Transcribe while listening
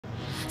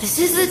This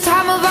is the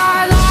time of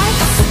our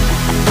lives.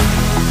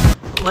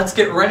 Let's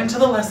get right into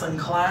the lesson,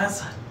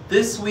 class.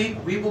 This week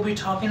we will be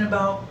talking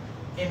about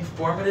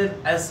informative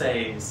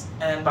essays.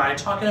 And by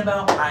talking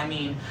about, I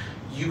mean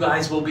you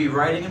guys will be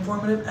writing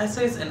informative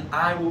essays and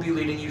I will be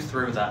leading you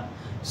through them.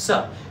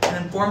 So,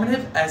 an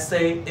informative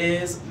essay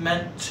is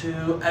meant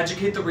to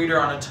educate the reader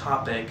on a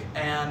topic,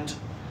 and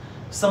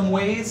some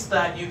ways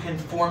that you can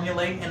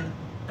formulate an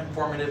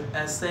informative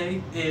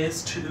essay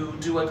is to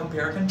do a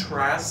compare and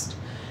contrast,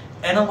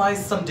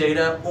 analyze some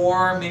data,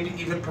 or maybe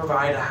even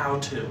provide a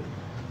how-to.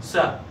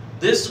 So,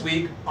 this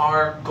week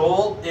our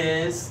goal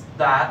is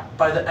that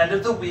by the end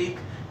of the week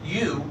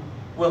you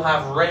will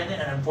have written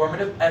an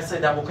informative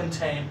essay that will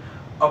contain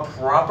a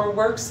proper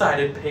works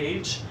cited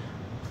page,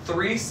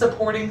 3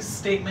 supporting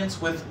statements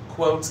with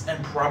quotes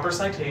and proper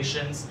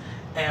citations,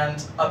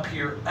 and a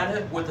peer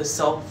edit with a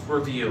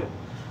self-review.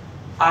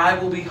 I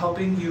will be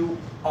helping you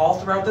all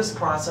throughout this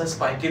process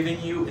by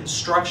giving you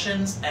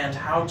instructions and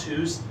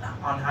how-tos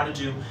on how to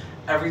do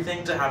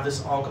everything to have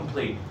this all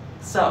complete.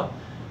 So,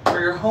 for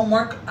your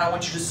homework, I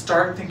want you to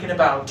start thinking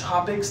about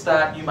topics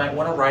that you might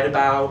want to write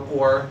about,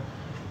 or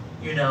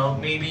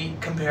maybe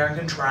compare and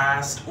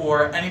contrast,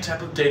 or any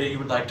type of data you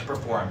would like to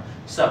perform.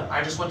 So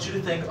I just want you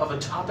to think of a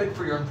topic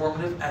for your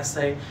informative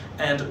essay,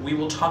 and we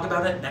will talk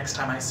about it next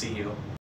time I see you.